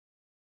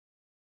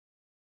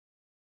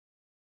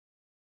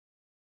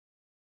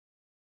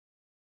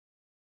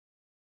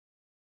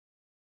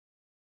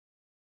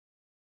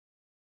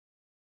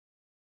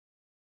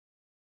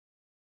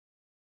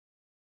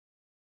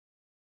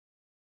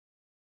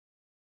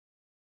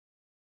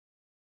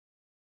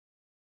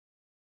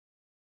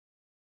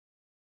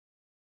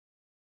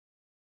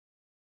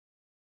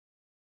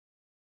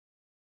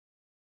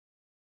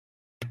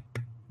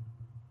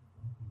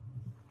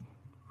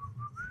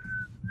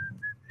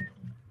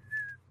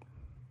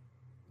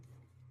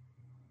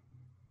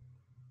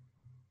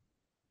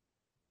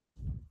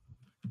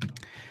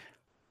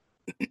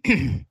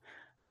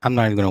I'm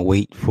not even going to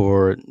wait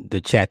for the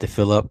chat to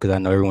fill up because I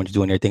know everyone's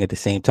doing their thing at the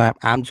same time.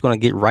 I'm just going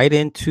to get right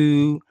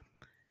into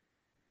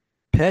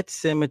Pet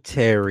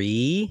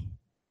Cemetery.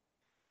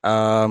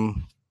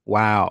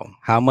 Wow.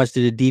 How much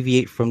did it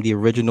deviate from the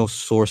original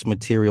source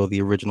material,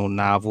 the original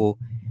novel?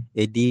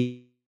 It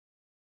deviates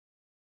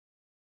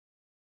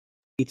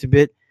a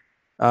bit.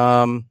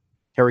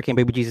 Hurricane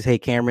Baby Jesus. Hey,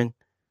 Cameron.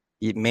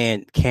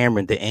 Man,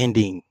 Cameron, the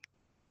ending.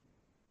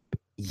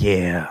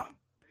 Yeah.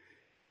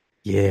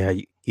 Yeah.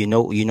 You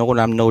know what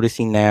I'm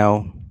noticing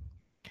now?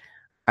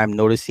 I'm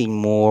noticing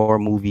more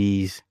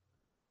movies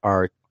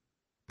are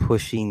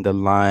pushing the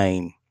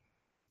line,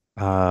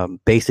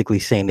 basically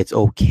saying it's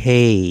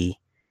okay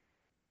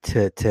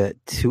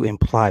to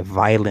imply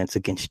violence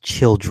against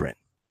children.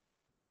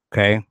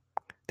 Okay,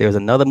 there's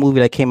another movie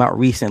that came out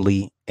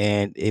recently,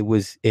 and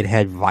it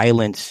had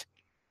violence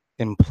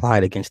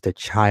implied against a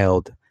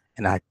child,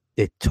 and I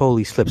it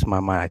totally slips my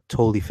mind. I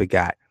totally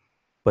forgot,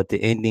 but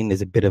the ending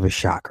is a bit of a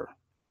shocker.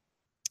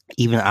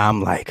 Even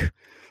I'm like,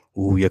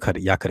 ooh, y'all could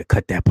have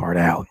cut that part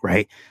out,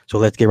 right? So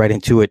let's get right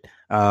into it.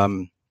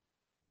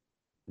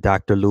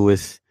 Dr.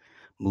 Lewis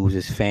moves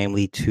his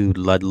family to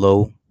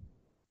Ludlow.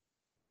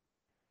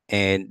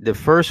 And the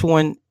first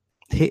one,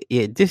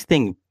 yeah, this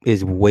thing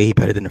is way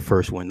better than the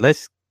first one.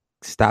 Let's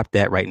stop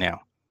that right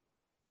now.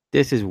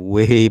 This is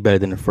way better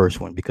than the first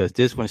one because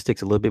this one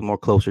sticks a little bit more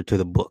closer to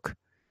the book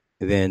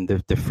than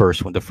the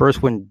first one. The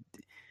first one,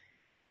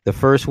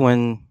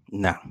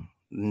 no,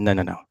 no,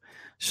 no, no.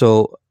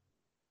 So,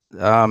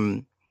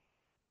 um,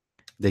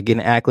 they're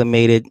getting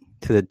acclimated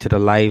to the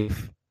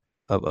life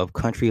of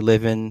country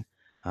living.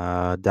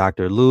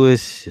 Dr.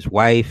 Lewis, his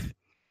wife,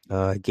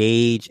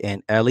 Gage,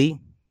 and Ellie.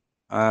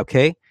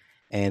 Okay.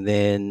 And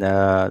then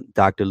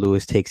Dr.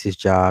 Lewis takes his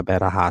job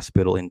at a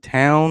hospital in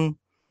town.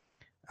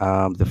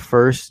 The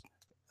first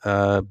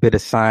bit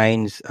of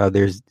signs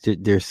there's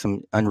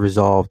some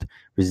unresolved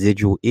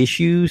residual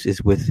issues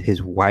is with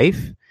his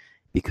wife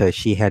because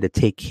she had to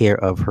take care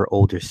of her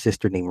older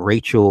sister named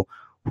Rachel,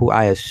 who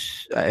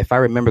if I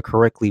remember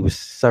correctly, was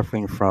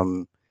suffering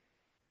from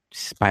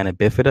spina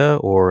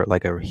bifida or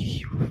like a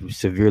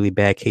severely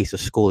bad case of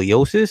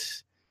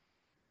scoliosis.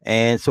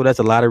 And so that's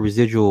a lot of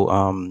residual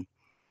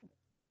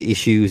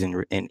issues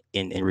and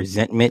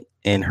resentment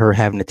and her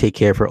having to take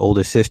care of her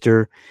older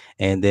sister.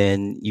 And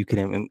then you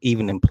can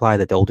even imply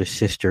that the older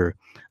sister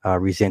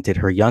resented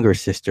her younger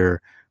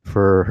sister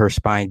for her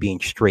spine being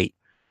straight.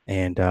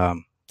 And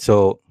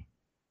so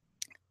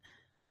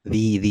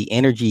the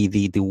energy,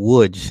 the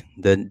woods,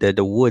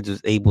 the woods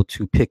was able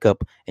to pick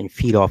up and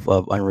feed off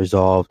of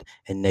unresolved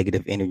and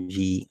negative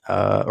energy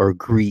or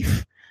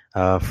grief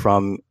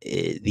from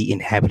the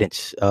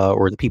inhabitants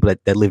or the people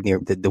that live near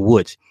the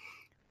woods.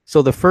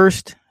 So the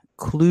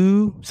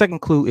second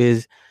clue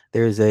is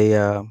there's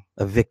a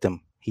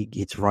victim. He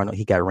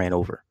got ran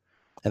over,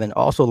 and then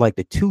also like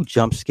the two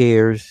jump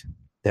scares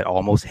that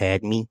almost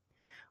had me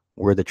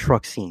were the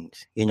truck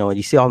scenes. And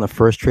you see on the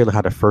first trailer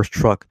how the first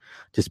truck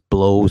just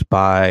blows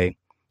by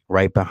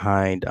right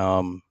behind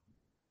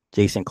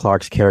Jason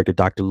Clark's character,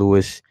 Dr.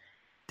 Lewis.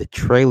 The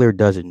trailer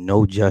does it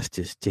no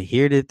justice. To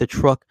hear that the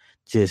truck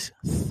just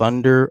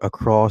thunder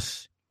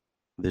across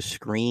the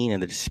screen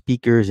and the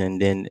speakers,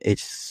 and then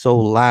it's so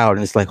loud,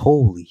 and it's like,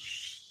 holy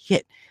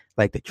shit.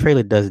 Like the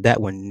trailer does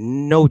that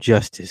one no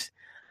justice.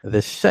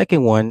 The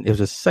second one, it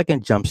was a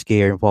second jump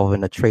scare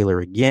involving a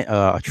trucker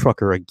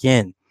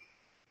again.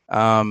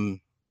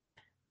 Um,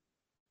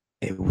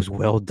 it was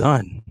well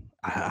done.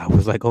 I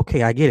was like,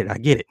 okay, I get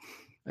it.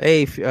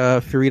 Hey,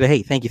 Farida,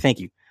 hey, thank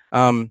you.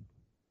 Um,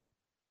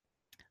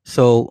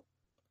 so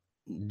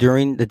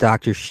during the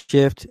doctor's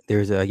shift,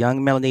 there's a young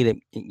melanated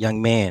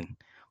young man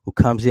who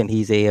comes in.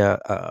 He's a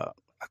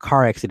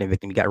car accident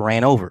victim. He got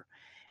ran over,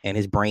 and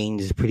his brain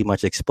is pretty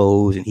much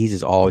exposed, and he's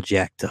just all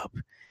jacked up.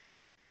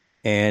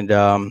 And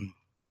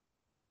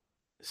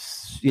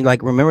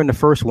like remembering the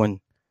first one.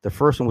 The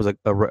first one was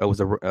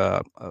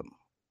a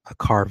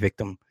car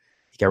victim.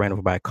 He got ran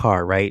over by a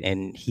car, right?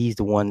 And he's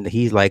the one.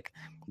 He's like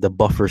the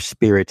buffer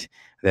spirit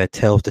that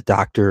tells the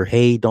doctor,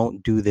 "Hey,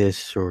 don't do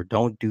this or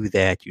don't do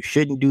that. You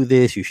shouldn't do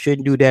this. You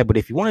shouldn't do that. But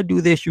if you want to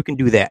do this, you can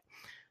do that."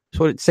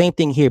 So the same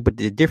thing here, but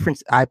the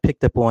difference I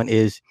picked up on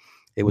is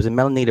it was a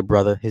melanated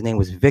brother. His name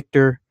was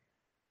Victor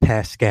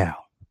Pascal,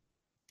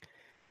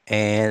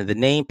 and the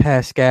name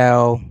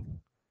Pascal.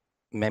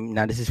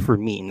 Now this is for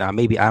me. Now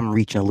maybe I'm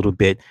reaching a little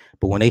bit,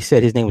 but when they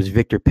said his name was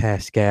Victor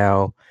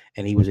Pascal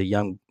and he was a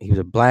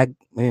black,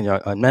 a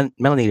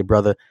melanated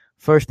brother.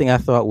 First thing I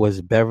thought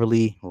was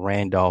Beverly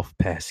Randolph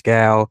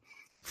Pascal,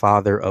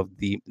 father of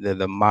the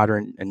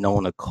modern and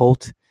known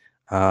occult.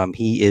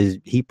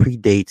 He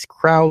predates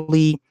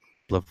Crowley,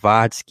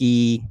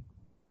 Blavatsky.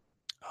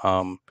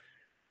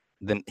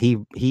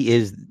 He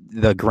is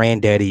the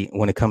granddaddy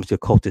when it comes to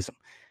occultism.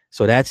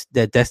 So that's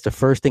the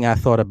first thing I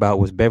thought about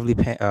was Beverly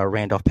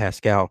Randolph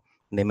Pascal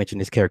when they mentioned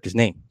this character's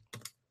name.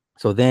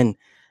 So then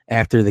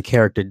after the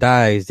character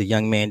dies, the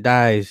young man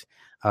dies,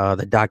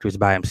 the doctor is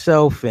by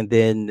himself, and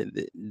then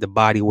the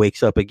body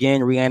wakes up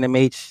again,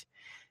 reanimates,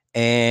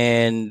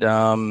 and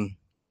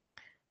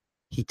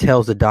he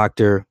tells the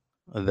doctor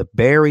the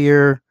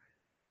barrier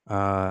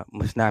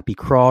must not be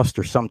crossed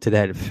or something to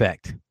that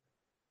effect.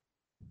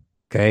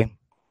 Okay.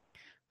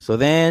 So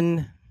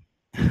then,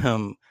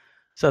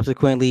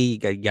 subsequently,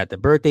 you got the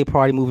birthday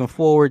party moving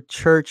forward.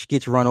 Church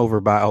gets run over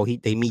by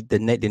they meet the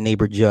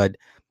neighbor Judd,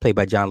 played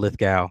by John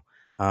Lithgow.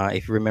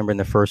 If you remember in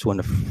the first one,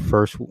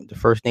 the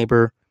first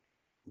neighbor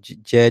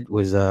Jed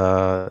was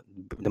the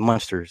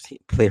Munsters. He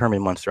played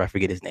Herman Munster. I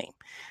forget his name,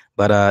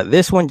 but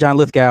this one, John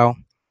Lithgow,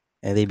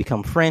 and they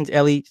become friends.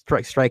 Ellie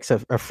strikes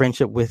a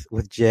friendship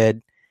with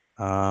Jed.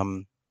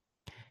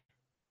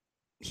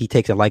 He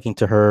takes a liking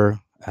to her.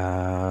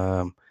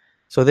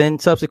 So then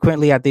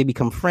subsequently, after they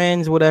become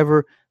friends,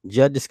 whatever,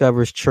 Judd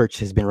discovers Church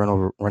has been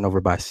run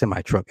over by a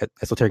semi truck.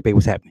 Esoteric Bay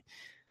was happening.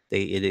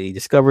 They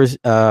discovers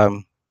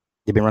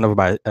they've been run over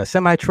by a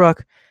semi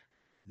truck.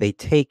 They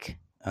take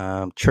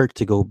Church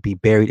to go be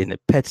buried in the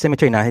pet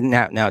cemetery.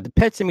 Now the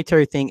pet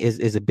cemetery thing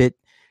is a bit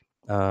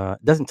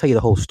doesn't tell you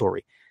the whole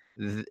story.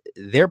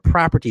 Their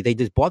property, they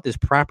just bought this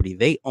property.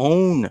 They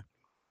own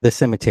the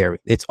cemetery.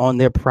 It's on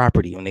their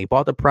property. When they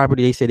bought the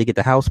property, they said they get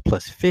the house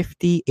plus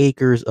 50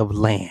 acres of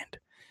land.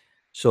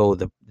 So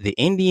the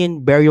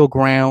Indian burial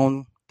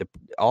ground,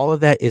 all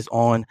of that is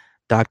on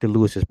Dr.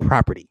 Lewis's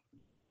property.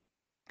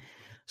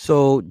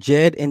 So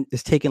Jed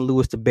is taking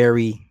Lewis to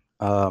bury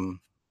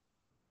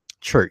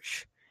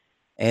Church.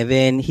 And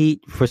then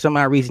for some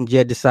odd reason,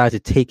 Jed decides to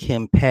take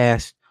him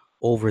past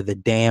over the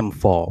dam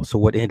fall. So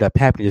what ended up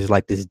happening is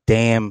like this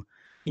dam,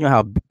 you know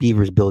how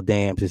beavers build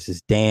dams, it's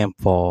this dam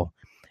fall,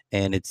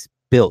 and it's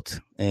built,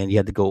 and you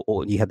had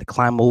to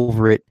climb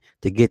over it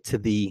to get to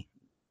the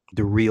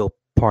real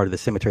part of the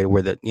cemetery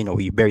where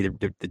you bury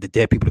the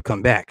dead people to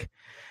come back.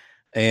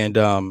 And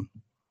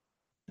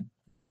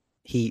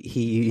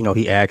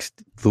he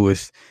asked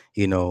Lewis,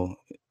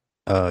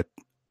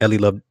 Ellie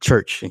loved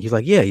Church, and he's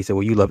like, yeah. He said,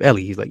 well, you love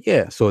Ellie. He's like,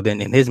 yeah. So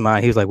then in his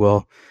mind, he was like,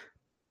 well,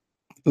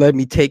 let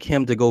me take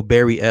him to go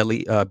bury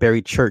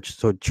Church,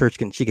 so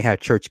she can have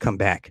Church come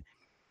back,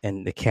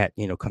 and the cat,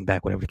 come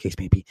back, whatever the case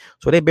may be.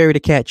 So they bury the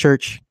cat.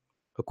 Church,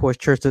 of course,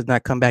 Church does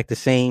not come back the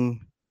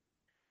same.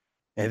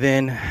 And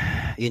then,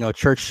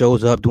 Church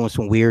shows up doing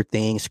some weird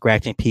things,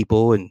 scratching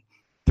people and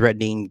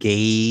threatening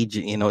Gage,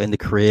 in the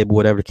crib,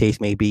 whatever the case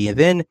may be. And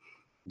then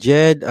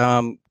Jed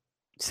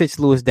sits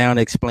Lewis down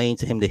to explain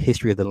to him the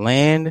history of the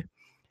land.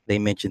 They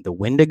mentioned the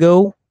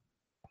Wendigo.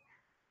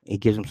 He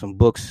gives him some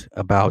books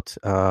about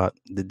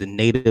the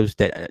natives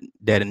that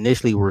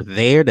initially were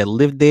there, that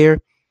lived there,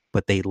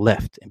 but they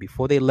left. And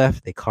before they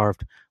left, they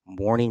carved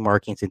warning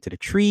markings into the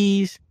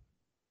trees.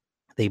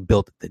 They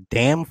built the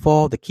dam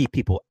fall to keep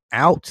people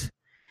out.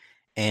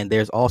 And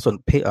there's also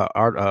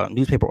a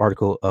newspaper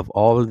article of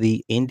all of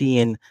the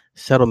Indian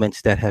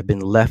settlements that have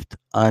been left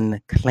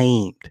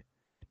unclaimed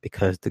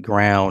because the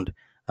ground,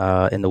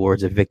 in the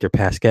words of Victor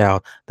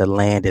Pascal, the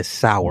land is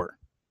sour.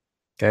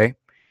 Okay.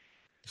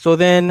 So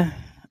then,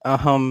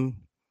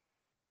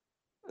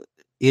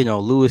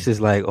 Lewis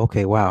is like,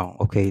 okay, wow.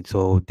 Okay.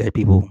 So dead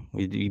people,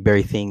 you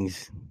bury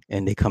things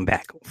and they come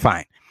back.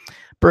 Fine.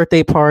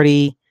 Birthday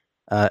party.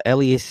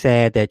 Ellie is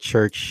sad that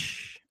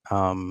Church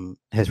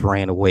has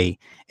ran away.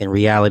 In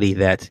reality,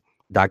 that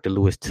Dr.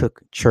 Lewis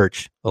took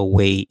Church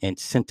away and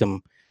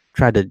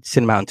tried to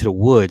send him out into the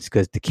woods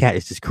because the cat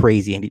is just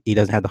crazy and he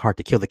doesn't have the heart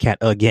to kill the cat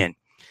again.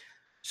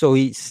 So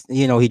he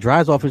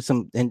drives off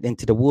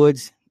into the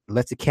woods,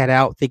 lets the cat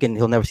out, thinking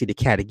he'll never see the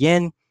cat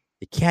again.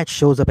 The cat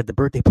shows up at the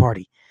birthday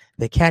party.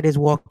 The cat is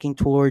walking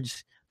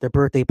towards the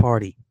birthday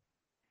party,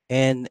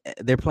 and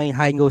they're playing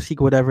hide and go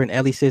seek or whatever. And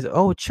Ellie says,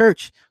 "Oh,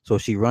 Church!" So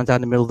she runs out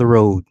in the middle of the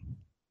road.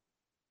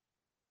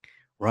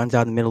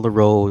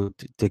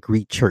 To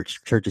greet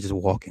Church. Church is just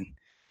walking.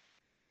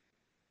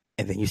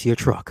 And then you see a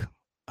truck.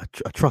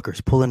 A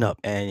trucker's pulling up,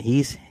 and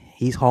he's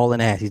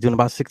hauling ass. He's doing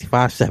about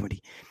 65,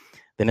 70.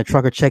 Then the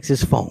trucker checks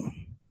his phone.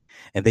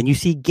 And then you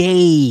see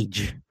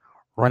Gage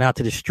run out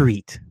to the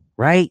street,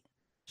 right?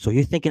 So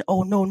you're thinking,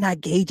 oh, no,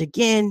 not Gage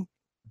again.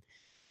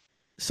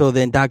 So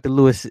then Dr.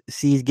 Lewis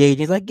sees Gage, and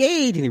he's like,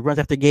 Gage! And he runs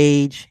after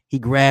Gage. He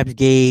grabs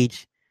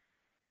Gage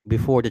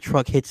before the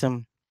truck hits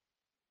him.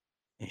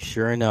 And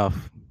sure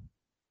enough,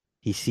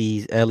 he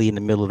sees Ellie in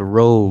the middle of the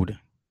road,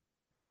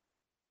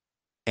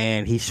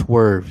 and he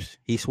swerves.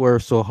 He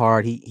swerves so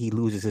hard he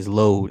loses his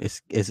load.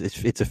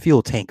 It's a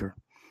fuel tanker.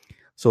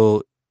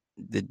 So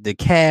the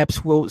cab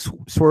swerves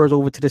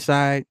over to the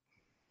side.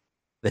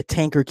 The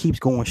tanker keeps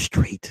going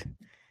straight,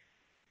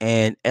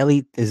 and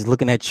Ellie is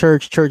looking at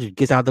Church. Church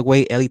gets out of the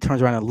way. Ellie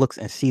turns around and looks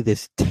and see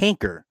this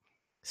tanker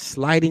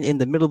sliding in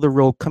the middle of the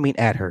road coming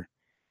at her.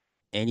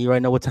 And you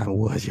already know what time it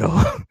was,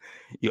 y'all.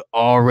 You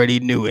already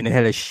knew, and it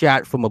had a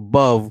shot from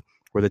above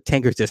where the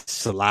tanker's just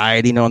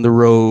sliding on the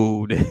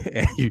road,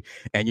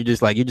 and you're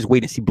just waiting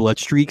to see blood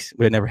streaks,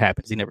 but it never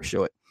happens. They never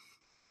show it.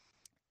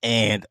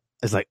 And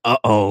it's like,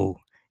 uh-oh,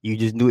 you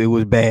just knew it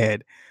was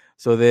bad.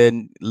 So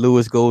then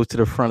Lewis goes to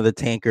the front of the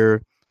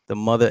tanker. The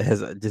mother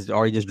has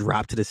already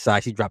dropped to the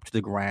side. She dropped to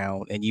the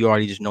ground, and you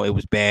already just know it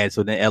was bad.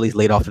 So then Ellie's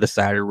laid off to the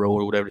side of the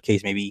road or whatever the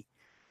case may be.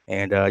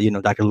 And,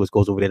 Dr. Lewis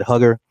goes over there to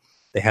hug her.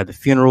 They have the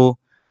funeral.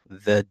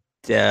 The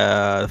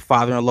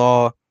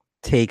father-in-law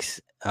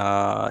takes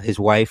his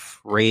wife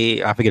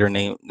Ray, I forget her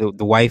name,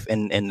 the wife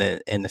and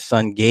the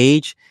son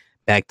Gage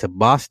back to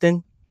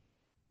Boston.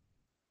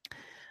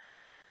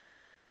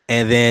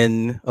 And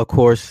then, of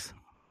course,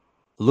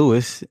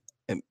 Lewis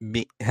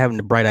having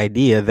the bright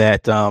idea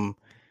that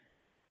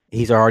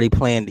he's already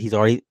planned. He's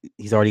already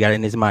got it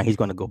in his mind. He's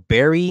going to go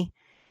bury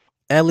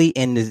Ellie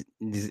in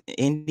this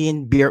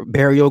Indian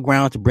burial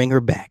ground to bring her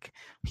back.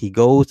 He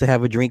goes to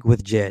have a drink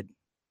with Jed.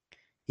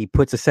 He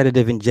puts a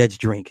sedative in Jed's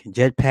drink.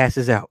 Jed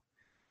passes out.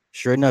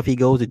 Sure enough, he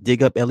goes to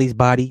dig up Ellie's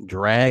body,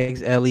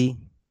 drags Ellie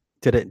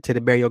to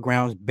the burial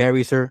grounds,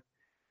 buries her.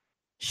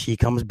 She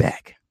comes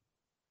back.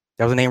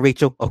 That was her name,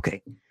 Rachel?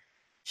 Okay.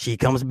 She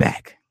comes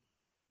back.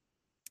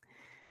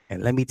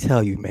 And let me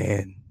tell you,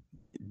 man,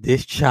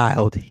 this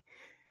child's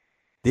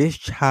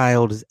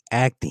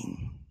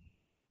acting.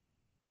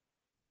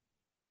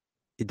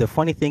 The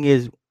funny thing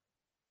is,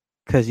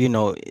 because,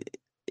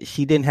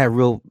 she didn't have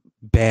real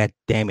bad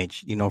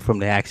damage, from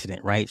the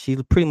accident, right?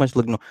 She's pretty much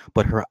looking,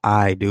 but her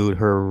eye, dude,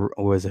 her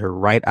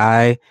right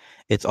eye,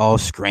 it's all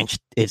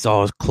scrunched, it's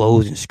all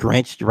closed and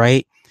scrunched,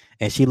 right?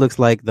 And she looks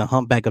like the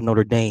Humpback of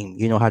Notre Dame.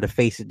 You know how the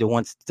face, the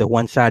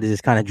one side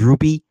is kind of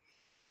droopy.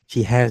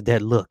 She has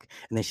that look,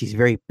 and then she's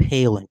very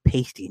pale and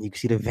pasty, and you can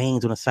see the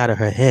veins on the side of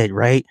her head,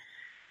 right?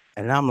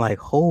 And I'm like,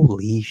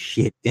 holy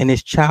shit! And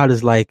this child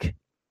is like,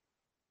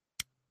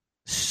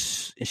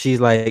 she's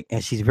like,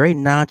 and she's very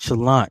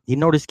nonchalant.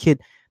 This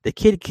kid, the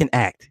kid can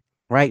act,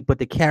 right? But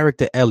the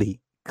character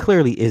Ellie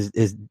clearly is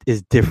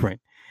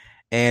different.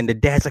 And the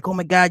dad's like, oh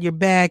my God, you're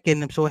back,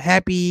 and I'm so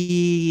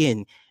happy.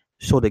 And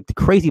so the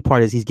crazy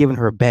part is he's giving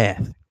her a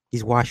bath.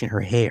 He's washing her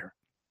hair.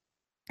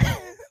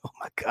 Oh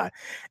my God.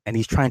 And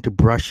he's trying to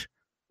brush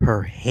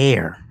her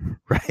hair,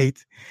 right?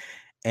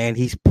 And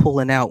he's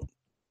pulling out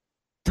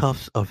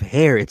tufts of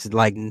hair. It's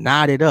like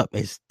knotted up.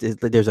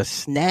 There's a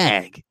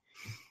snag.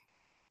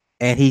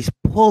 And he's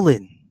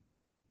pulling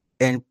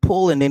and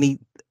pulling. And he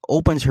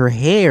opens her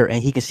hair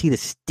and he can see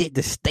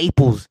the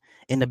staples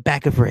in the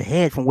back of her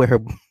head from where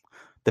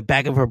the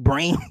back of her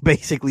brain,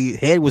 basically,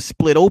 head was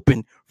split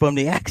open from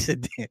the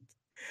accident.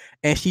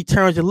 And she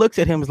turns and looks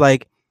at him, is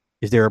like,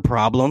 is there a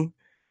problem?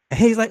 And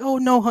he's like, oh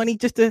no, honey,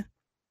 just a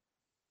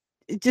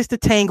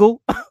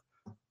tangle.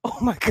 Oh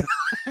my God.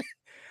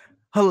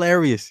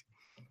 Hilarious.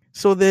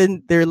 So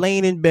then they're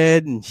laying in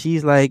bed and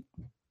she's like,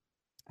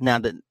 now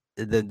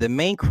the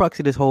main crux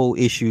of this whole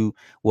issue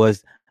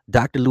was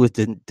Dr. Lewis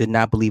did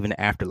not believe in the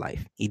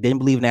afterlife. He didn't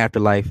believe in the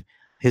afterlife.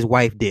 His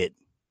wife did.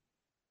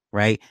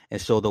 Right. And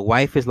so the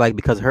wife is like,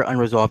 because of her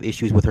unresolved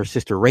issues with her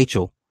sister,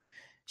 Rachel,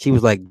 she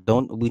was like,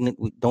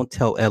 don't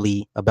tell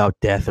Ellie about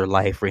death or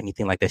life or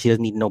anything like that. She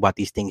doesn't need to know about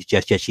these things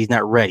just yet. She's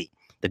not ready.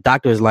 The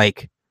doctor is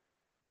like,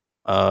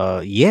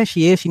 yeah,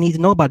 she is. She needs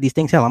to know about these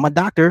things. Hell, I'm a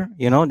doctor.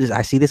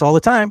 I see this all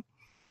the time.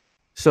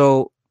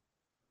 So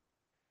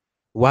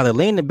while they're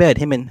laying in bed,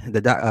 him and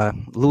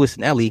Lewis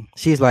and Ellie,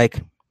 she's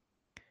like,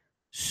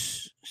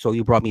 so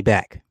you brought me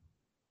back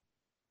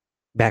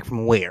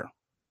from where?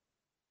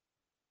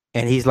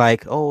 And he's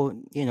like, oh,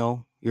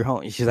 you're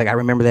home. And she's like, I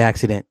remember the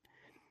accident.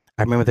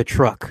 I remember the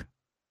truck.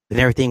 Then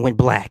everything went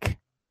black.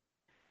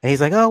 And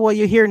he's like, oh, well,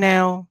 you're here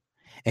now.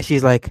 And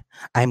she's like,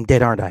 I'm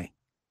dead, aren't I?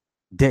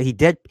 He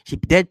dead. She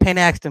deadpan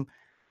asked him,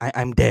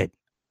 I'm dead,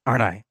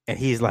 aren't I? And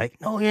he's like,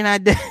 no, you're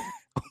not dead.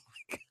 Oh my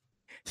God.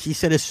 She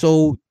said it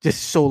so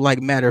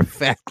like matter of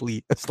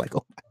factly. It's like,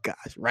 oh my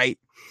gosh, right?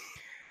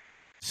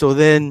 So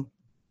then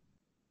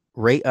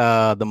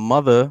the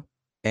mother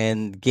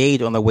and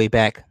Gage on the way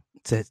back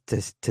to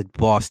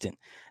Boston.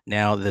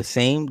 Now the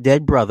same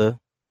dead brother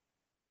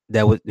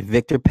that was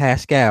Victor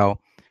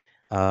Pascal,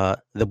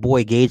 the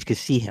boy Gage could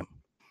see him.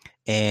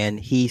 And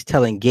he's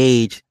telling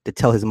Gage to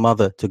tell his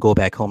mother to go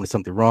back home. There's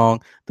something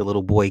wrong. The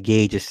little boy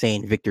Gage is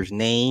saying Victor's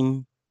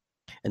name.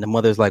 And the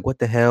mother's like, what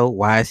the hell?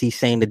 Why is he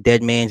saying the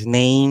dead man's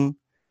name?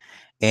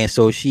 And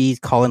so she's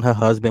calling her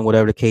husband,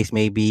 whatever the case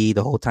may be.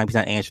 The whole time he's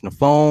not answering the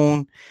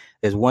phone.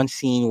 There's one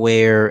scene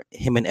where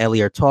him and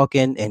Ellie are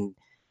talking. And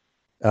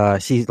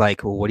she's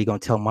like, well, what are you going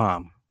to tell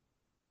mom?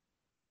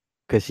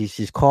 Because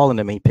she's calling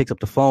him and he picks up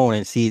the phone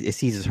and sees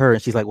it's her.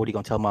 And she's like, what are you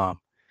going to tell mom?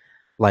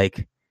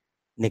 Like,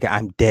 nigga,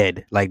 I'm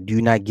dead. Like, do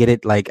you not get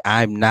it? Like,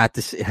 I'm not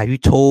this. Have you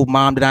told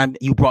mom that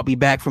you brought me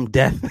back from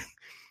death?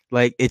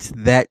 Like, it's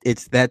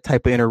that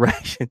type of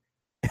interaction.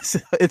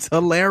 It's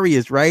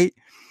hilarious, right?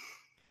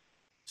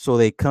 So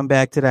they come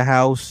back to the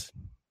house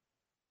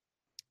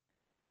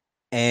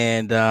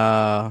and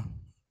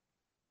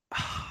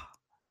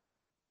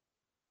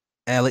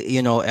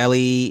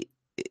Ellie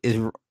is,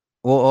 well,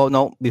 oh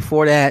no,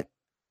 before that,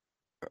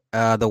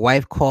 the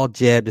wife called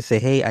Jed to say,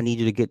 hey, I need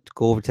you to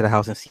go over to the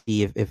house and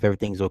see if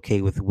everything's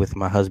okay with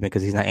my husband,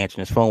 because he's not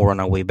answering his phone. We're on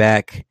our way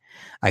back.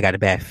 I got a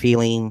bad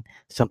feeling.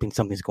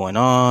 Something's going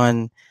on.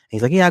 And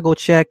he's like, yeah, I'll go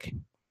check.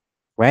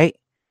 Right.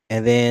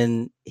 And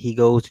then he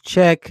goes to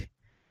check.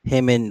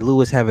 Him and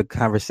Lewis have a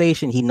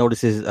conversation. He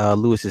notices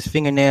Lewis's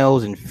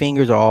fingernails and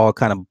fingers are all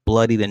kind of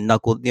bloodied and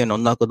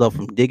knuckled up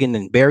from digging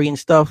and burying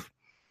stuff.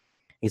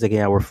 He's like,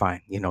 yeah, we're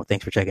fine.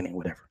 Thanks for checking in,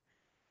 whatever.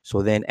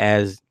 So then,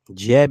 as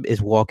Jeb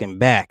is walking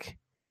back,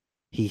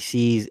 he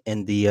sees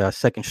in the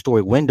second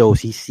story windows,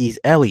 he sees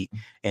Ellie,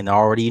 and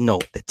already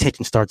the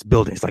tension starts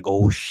building. It's like,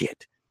 oh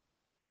shit,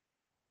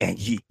 and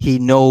he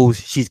knows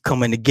she's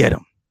coming to get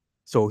him.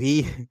 So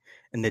he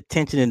and the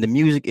tension and the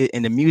music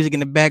in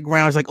the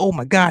background is like, oh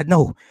my god,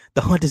 no,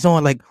 the hunt is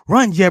on. Like,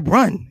 run, Jeb,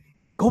 run,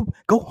 go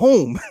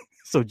home.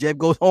 So Jeb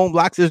goes home,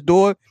 locks his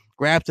door,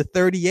 grabs a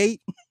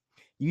 38.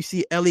 You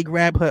see Ellie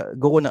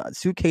go in a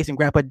suitcase and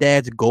grab her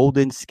dad's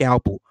golden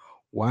scalpel.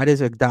 Why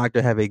does a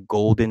doctor have a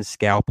golden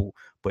scalpel?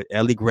 But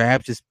Ellie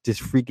grabs this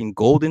freaking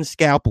golden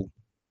scalpel,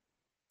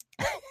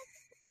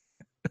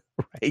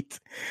 right?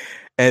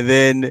 And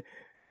then,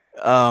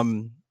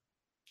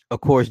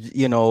 of course,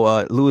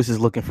 Lewis is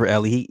looking for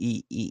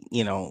Ellie. He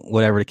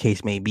whatever the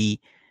case may be.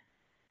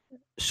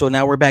 So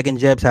now we're back in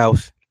Jeb's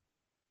house,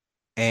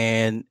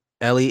 and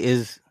Ellie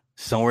is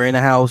somewhere in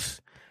the house,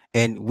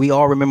 and we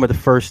all remember the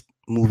first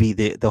movie,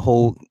 the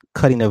whole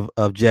cutting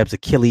of Jeb's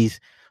Achilles.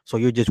 So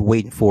you're just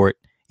waiting for it.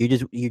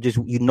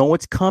 You know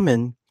it's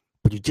coming,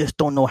 but you just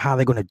don't know how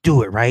they're gonna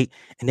do it, right?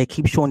 And they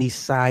keep showing these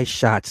side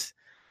shots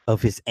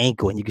of his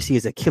ankle, and you can see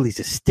his Achilles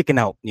is sticking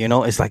out.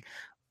 It's like,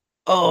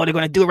 oh, they're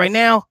gonna do it right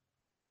now,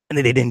 and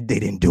then they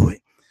didn't do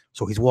it.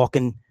 So he's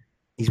walking,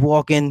 he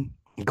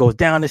goes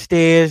down the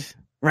stairs,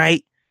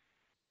 right?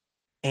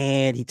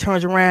 And he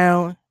turns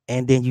around,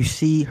 and then you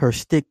see her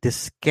stick the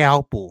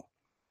scalpel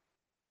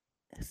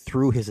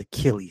through his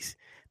Achilles.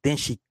 Then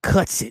she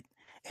cuts it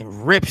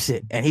and rips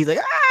it, and he's like,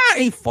 ah!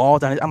 He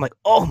falls on it. I'm like,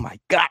 oh my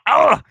god!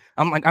 Oh!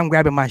 I'm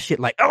grabbing my shit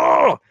like,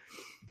 oh!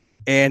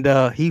 And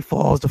he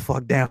falls the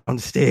fuck down the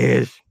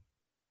stairs.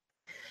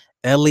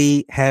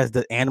 Ellie has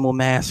the animal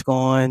mask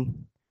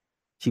on.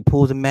 She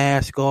pulls the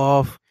mask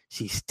off.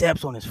 She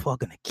steps on his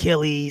fucking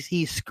Achilles.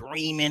 He's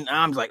screaming.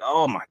 I'm like,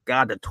 oh my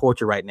god, the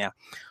torture right now.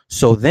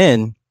 So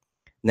then,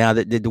 now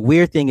the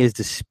weird thing is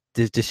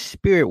the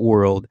spirit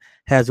world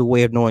has a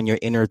way of knowing your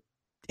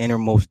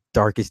innermost,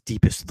 darkest,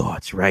 deepest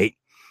thoughts, right?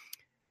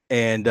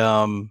 And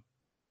Ellie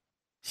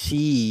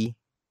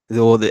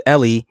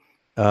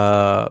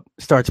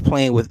starts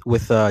playing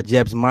with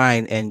Jeb's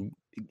mind and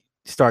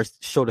starts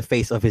to show the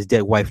face of his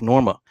dead wife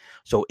Norma.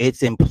 So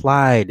it's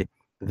implied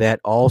that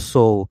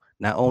also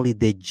not only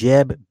did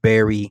Jeb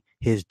bury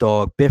his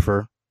dog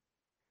Biffer,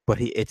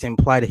 but it's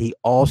implied that he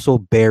also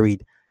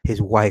buried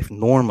his wife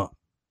Norma.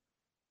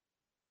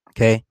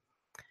 Okay,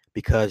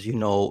 because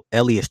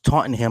Ellie is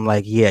taunting him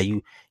like, yeah,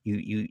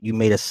 you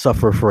made us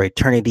suffer for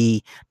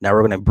eternity. Now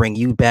we're gonna bring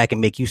you back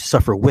and make you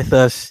suffer with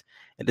us.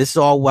 And this is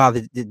all while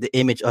the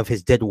image of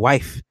his dead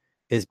wife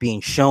is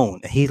being shown.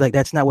 And he's like,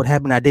 that's not what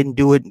happened. I didn't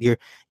do it.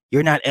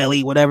 You're not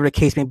Ellie, whatever the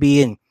case may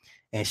be.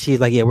 And she's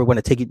like, yeah, we're going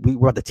to take you.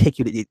 We're about to take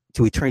you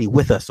to eternity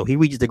with us. So he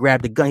reaches to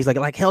grab the gun. He's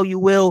like hell you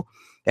will.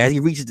 As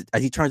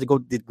he turns to go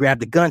to grab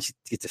the gun, she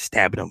gets to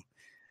stabbing him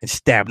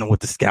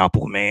with the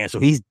scalpel, man. So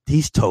he's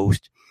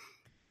toast.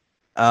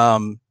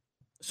 So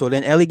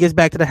then Ellie gets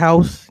back to the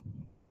house.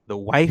 The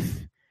wife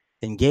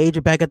and Gage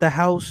are back at the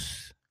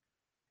house.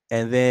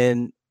 And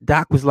then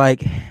Doc was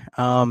like,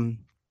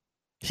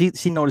 she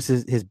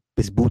notices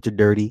his boots are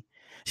dirty.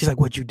 She's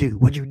like, what'd you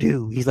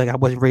do? He's like, I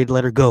wasn't ready to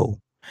let her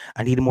go.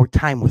 I needed more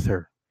time with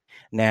her.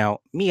 Now,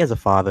 me as a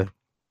father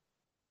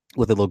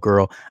with a little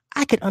girl,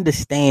 I could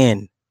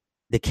understand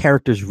the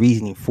character's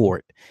reasoning for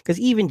it. Because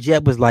even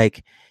Jeb was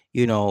like,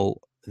 the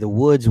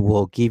woods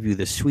will give you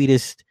the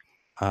sweetest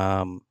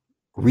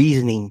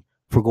reasoning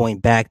for going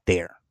back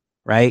there,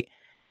 right?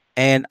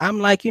 And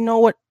I'm like, you know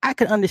what? I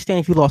could understand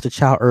if you lost a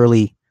child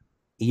early,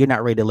 you're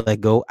not ready to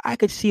let go. I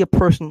could see a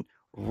person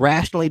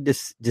rationally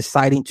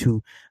deciding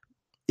to,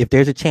 if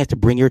there's a chance to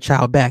bring your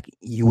child back,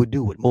 you would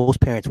do it.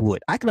 Most parents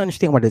would. I can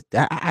understand what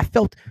I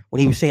felt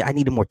when he was saying I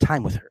needed more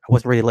time with her. I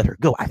wasn't ready to let her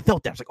go. I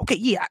felt that. I was like, okay,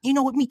 yeah, you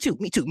know what? Me too.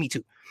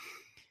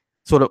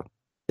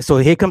 So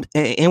here comes,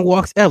 in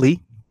walks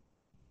Ellie.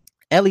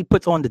 Ellie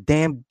puts on the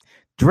damn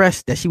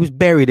dress that she was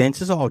buried in.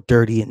 It's all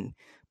dirty and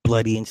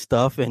bloody and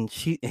stuff. And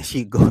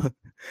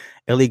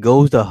Ellie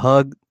goes to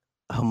hug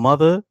her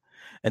mother,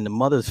 and the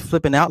mother's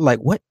flipping out like,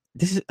 what?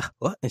 This is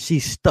what? And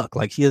she's stuck.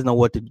 Like, she doesn't know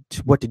what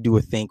to do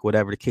or think,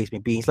 whatever the case may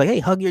be. He's like, hey,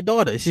 hug your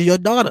daughter. This is your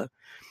daughter.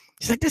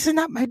 She's like, this is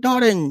not my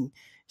daughter. And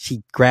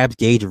she grabs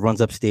Gage and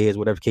runs upstairs,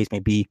 whatever the case may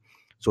be.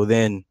 So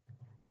then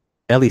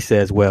Ellie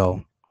says,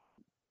 well,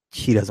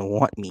 she doesn't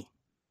want me.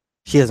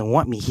 She doesn't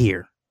want me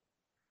here.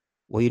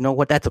 Well, you know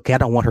what? That's okay. I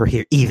don't want her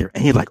here either.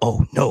 And he's like,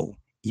 oh, no,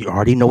 you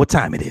already know what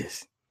time it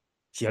is.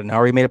 She had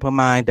already made up her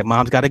mind that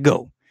mom's got to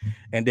go.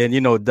 And then,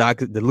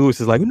 the Lewis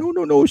is like,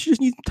 no, she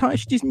just needs time.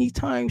 She just needs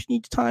time. She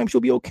needs time.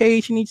 She'll be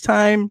okay. She needs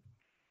time.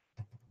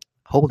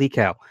 Holy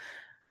cow.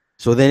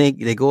 So then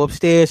they go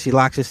upstairs. She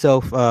locks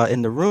herself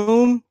in the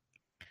room.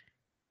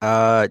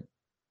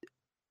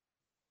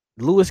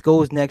 Lewis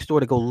goes next door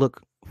to go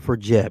look for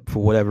Jeb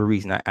for whatever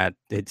reason.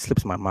 It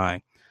slips my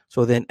mind.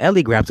 So then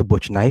Ellie grabs a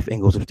butcher knife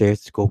and goes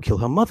upstairs to go kill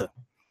her mother.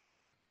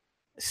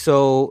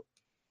 So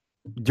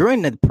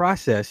during the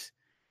process,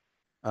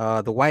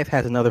 the wife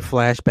has another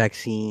flashback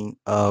scene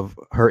of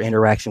her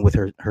interaction with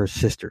her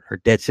sister, her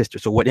dead sister.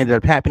 So what ended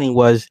up happening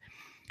was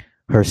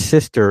her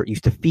sister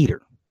used to feed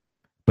her,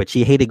 but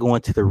she hated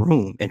going to the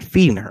room and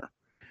feeding her.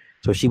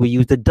 So she would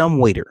use the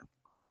dumbwaiter.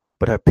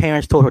 But her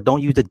parents told her,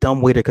 don't use the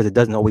dumbwaiter because it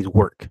doesn't always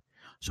work.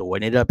 So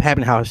what ended up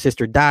happening, how her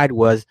sister died,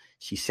 was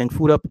she sent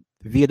food up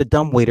via the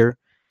dumbwaiter.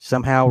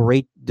 Somehow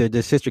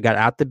the sister got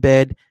out the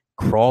bed,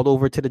 crawled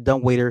over to the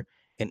dumbwaiter,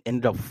 and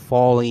ended up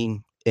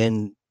falling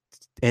in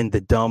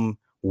the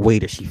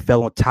dumbwaiter. She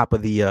fell on top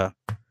of the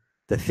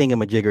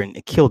thingamajigger and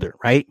it killed her,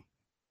 right?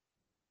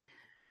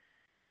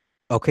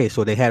 Okay,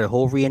 so they had a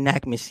whole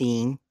reenactment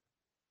scene.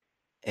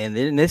 And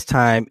then this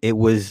time it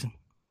was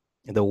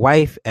the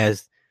wife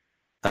as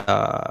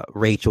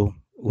Rachel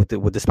with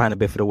the spina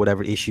bifida or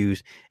whatever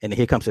issues, and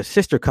here comes her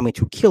sister coming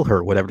to kill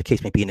her, whatever the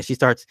case may be,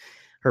 and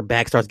her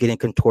back starts getting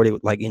contorted,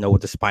 like,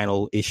 with the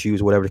spinal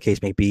issues, whatever the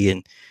case may be,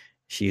 and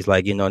she's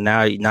like,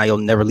 now you'll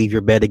never leave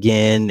your bed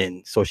again,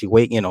 and so she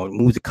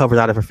moves the covers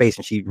out of her face,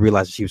 and she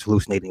realizes she was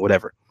hallucinating,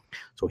 whatever.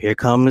 So here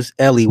comes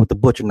Ellie with the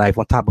butcher knife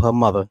on top of her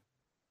mother.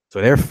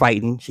 So they're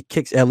fighting. She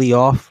kicks Ellie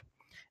off,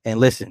 and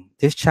listen,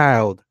 this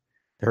child,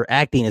 her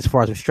acting as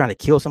far as she's trying to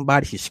kill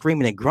somebody, she's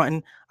screaming and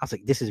grunting. I was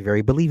like, this is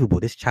very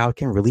believable. This child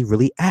can really,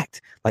 really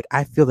act. Like,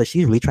 I feel that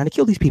she's really trying to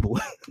kill these people.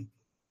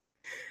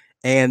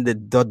 And the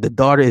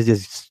daughter is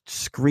just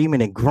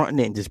screaming and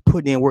grunting and just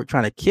putting in work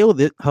trying to kill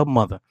her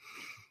mother.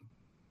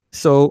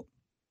 So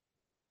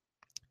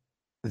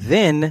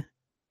then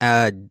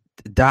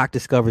Doc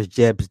discovers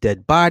Jeb's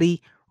dead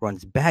body,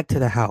 runs back to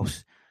the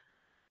house.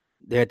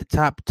 They're at the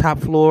top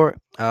floor.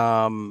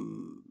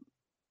 The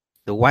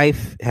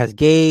wife has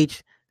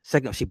Gage.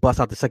 She busts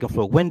out the second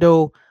floor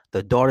window.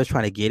 The daughter's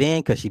trying to get in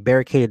because she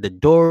barricaded the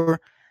door.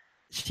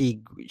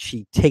 She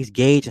takes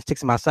Gage and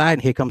sticks him outside,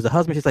 and here comes the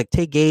husband. She's like,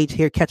 "Take Gage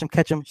here, catch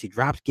him." She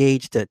drops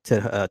Gage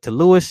to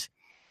Lewis,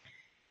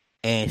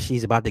 and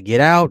she's about to get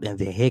out, and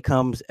then here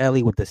comes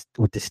Ellie with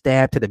the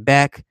stab to the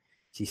back.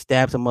 She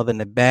stabs her mother in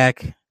the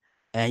back,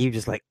 and you're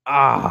just like,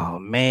 "Oh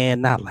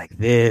man, not like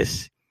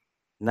this,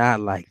 not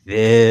like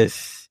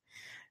this."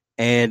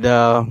 And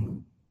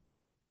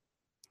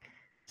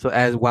so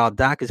while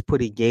Doc is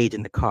putting Gage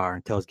in the car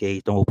and tells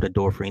Gage, don't open the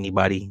door for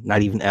anybody,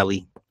 not even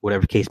Ellie,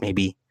 whatever the case may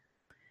be.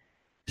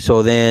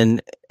 So then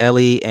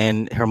Ellie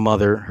and her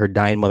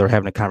dying mother, are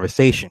having a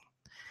conversation.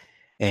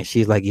 And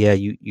she's like, yeah,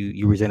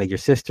 you resented your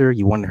sister.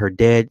 You wanted her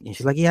dead. And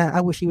she's like, yeah, I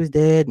wish she was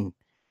dead. And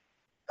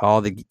all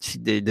the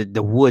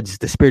woods,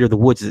 the spirit of the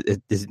woods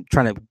is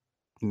trying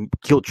to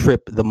guilt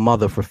trip the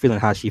mother for feeling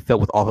how she felt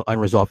with all the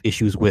unresolved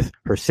issues with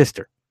her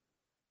sister.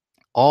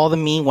 All the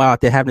meanwhile,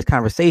 they're having this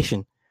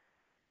conversation.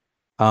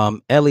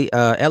 Ellie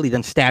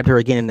then stabbed her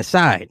again in the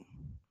side,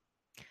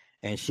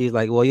 and she's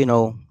like,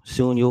 well,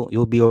 soon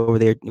you'll be over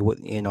there.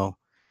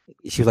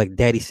 She was like,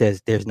 Daddy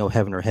says there's no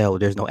heaven or hell,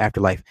 there's no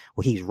afterlife.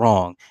 Well, he's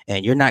wrong,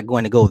 and you're not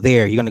going to go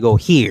there. You're going to go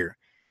here.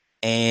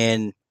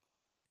 And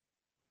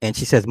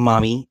she says,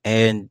 Mommy,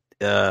 and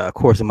of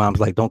course the mom's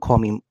like, don't call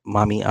me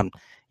Mommy.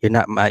 You're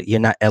not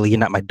Ellie. You're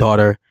not my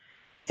daughter.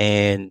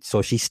 And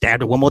so she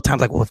stabbed her one more time.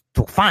 Like, well,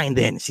 fine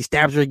then. She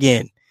stabs her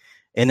again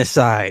in the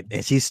side,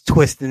 and she's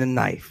twisting the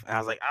knife. And I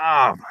was like,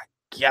 oh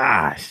my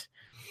gosh.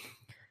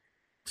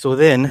 So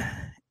then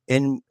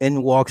in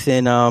walks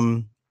in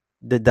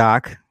the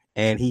Doc,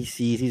 and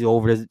he's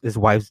over his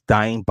wife's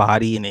dying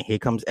body, and then here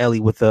comes Ellie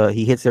with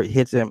he hits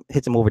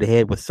him over the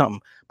head with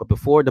something. But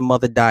before the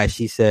mother dies,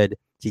 she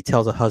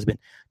tells her husband,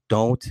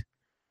 don't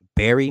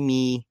bury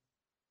me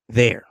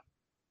there.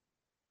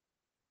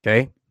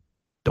 Okay?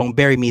 Don't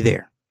bury me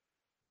there.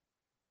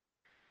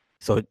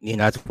 So,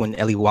 that's when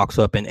Ellie walks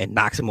up and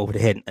knocks him over the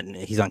head, and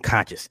he's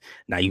unconscious.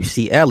 Now you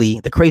see Ellie,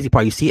 the crazy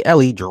part, you see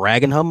Ellie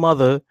dragging her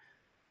mother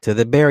to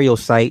the burial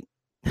site,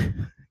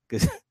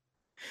 because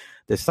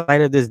the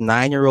sight of this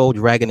 9-year-old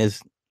dragging this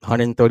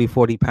 130,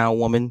 40-pound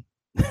woman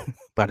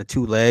by the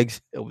two legs,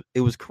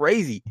 it was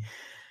crazy.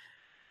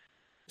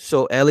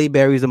 So Ellie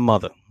buries the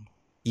mother.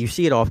 You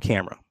see it off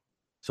camera.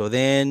 So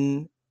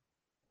then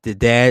the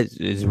dad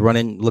is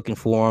running, looking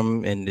for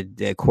him, and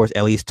of course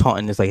Ellie's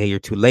taunting. It's like, hey, you're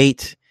too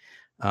late.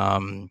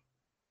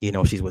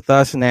 She's with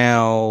us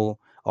now,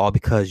 all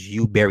because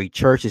you buried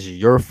church. This is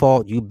your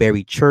fault. You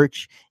buried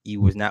church.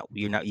 You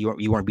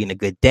weren't being a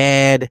good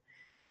dad.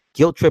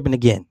 Guilt tripping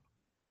again.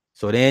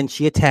 So then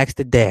she attacks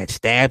the dad,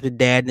 stabs the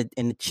dad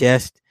in the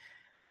chest.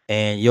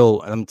 And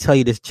I'm telling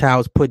you, this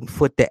child's putting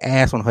foot to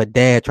ass on her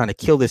dad, trying to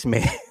kill this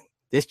man.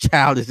 This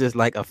child is just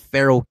like a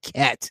feral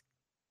cat,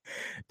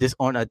 just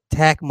on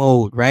attack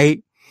mode,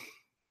 right?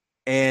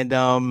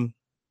 And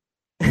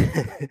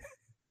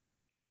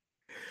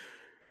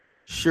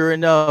sure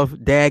enough,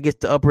 Dad gets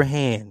the upper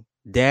hand.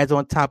 Dad's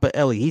on top of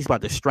Ellie. He's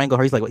about to strangle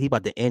her. He's like, he's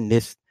about to end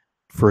this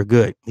for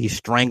good. He's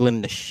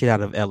strangling the shit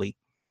out of Ellie,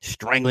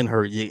 strangling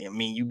her. I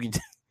mean,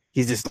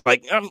 he's just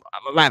like,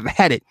 I've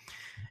had it.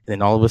 And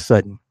then all of a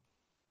sudden,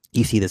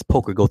 you see this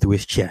poker go through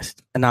his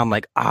chest. And I'm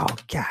like, oh,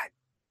 God,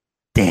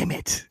 damn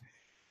it.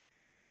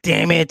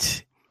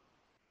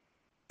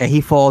 And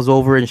he falls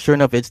over, and sure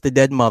enough, it's the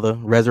dead mother,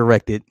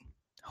 resurrected.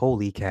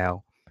 Holy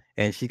cow.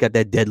 And she got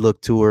that dead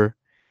look to her.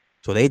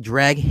 So they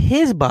drag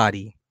his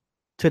body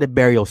to the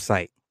burial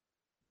site.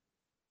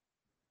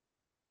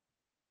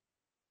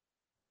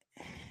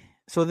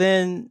 So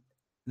then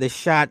the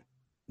shot,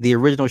 the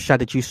original shot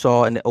that you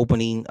saw in the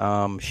opening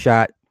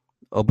shot,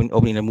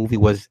 opening the movie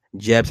was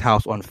Jeb's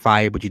house on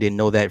fire, but you didn't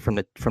know that from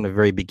the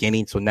very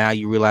beginning. So now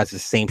you realize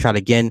it's the same shot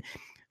again.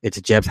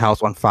 It's Jeb's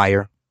house on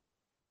fire.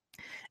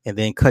 And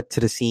then cut to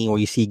the scene where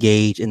you see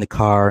Gage in the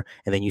car,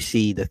 and then you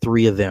see the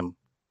three of them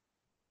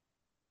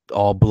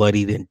all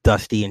bloodied and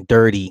dusty and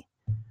dirty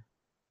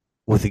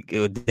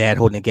with dad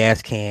holding a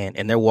gas can,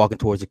 and they're walking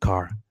towards the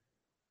car.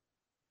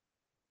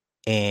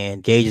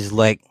 And Gage is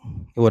like,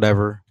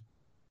 whatever.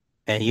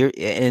 And you're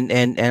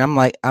and I'm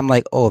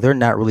like, oh, they're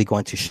not really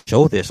going to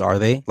show this, are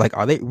they? Like,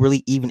 are they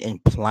really even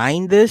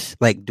implying this?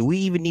 Like, do we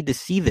even need to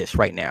see this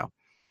right now?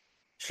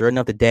 Sure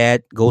enough, the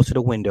dad goes to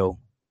the window,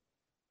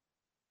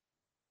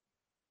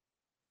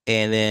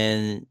 and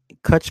then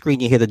cut screen,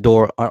 you hear the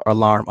door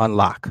alarm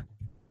unlock.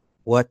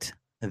 What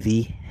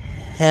the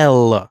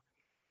hell?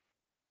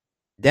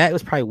 That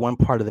was probably one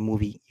part of the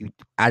movie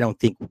I don't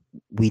think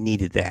we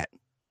needed that.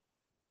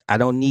 I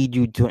don't need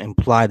you to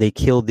imply they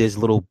killed this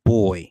little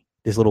boy,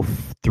 this little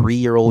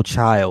 3-year-old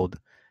child.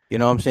 You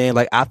know what I'm saying?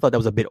 Like, I thought that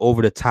was a bit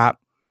over the top.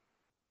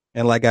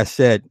 And like I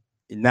said,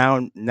 now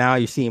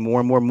you're seeing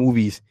more and more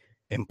movies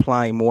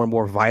implying more and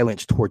more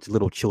violence towards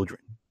little children.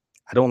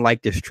 I don't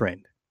like this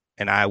trend,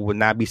 and I would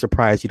not be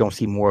surprised you don't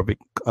see more of it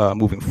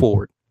moving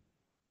forward.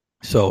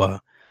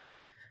 So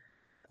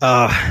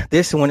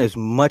this one is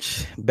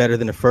much better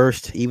than the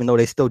first, even though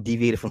they still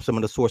deviated from some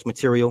of the source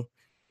material.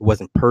 It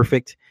wasn't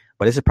perfect,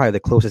 but this is probably the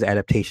closest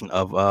adaptation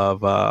of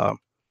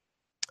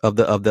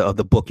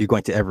the book you're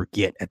going to ever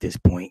get at this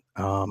point.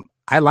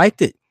 I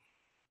liked it.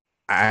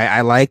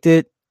 I liked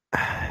it.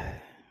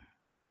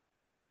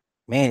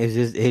 Man,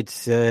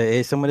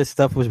 it's some of this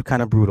stuff was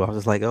kind of brutal. I was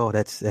just like, oh,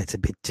 that's a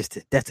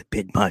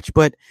bit much.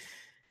 But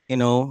you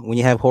know, when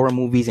you have horror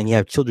movies and you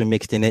have children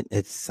mixed in it,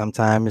 it's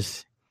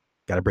sometimes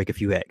got to break a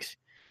few eggs.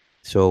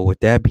 So with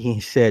that being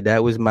said,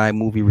 that was my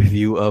movie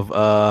review of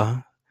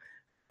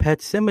Pet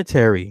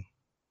Sematary.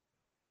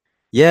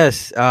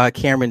 Yes,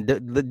 Cameron,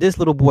 this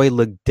little boy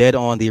looked dead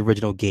on the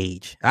original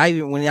Gage.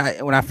 When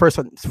I first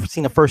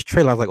seen the first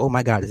trailer, I was like, oh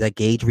my God, is that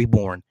Gage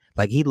reborn?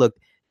 Like, he looked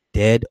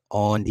dead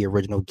on the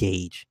original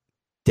Gage.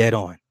 Dead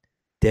on.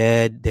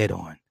 Dead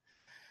on.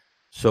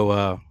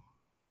 So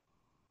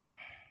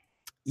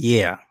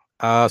yeah.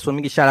 So let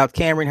me get shout out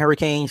Cameron,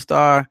 Hurricane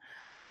Star,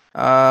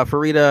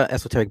 Farida,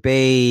 Esoteric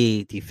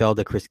Bay,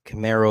 Defelda, Chris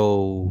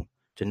Camaro,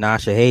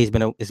 Janasha. Hey,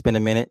 it's been a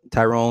minute.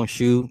 Tyrone,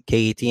 Shu,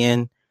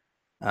 KATN,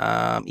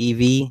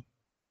 EV.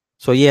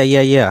 So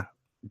yeah.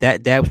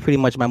 That was pretty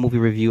much my movie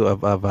review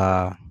of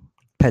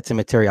Pet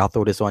Sematary. I'll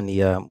throw this on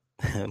the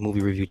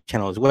movie review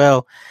channel as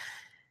well.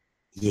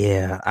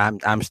 Yeah,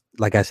 I'm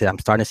like I said, I'm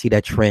starting to see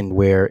that trend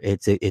where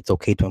it's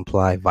okay to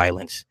imply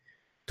violence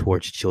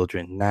towards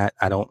children.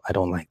 I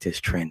don't like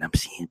this trend I'm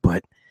seeing,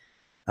 but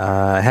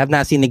I have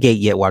not seen The Gate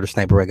yet, Water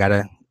Sniper. I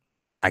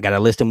got a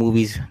list of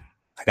movies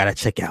I gotta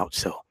check out.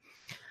 So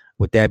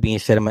with that being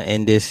said, I'm gonna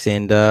end this,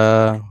 and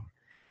y'all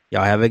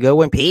have a good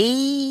one.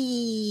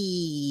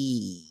 Peace.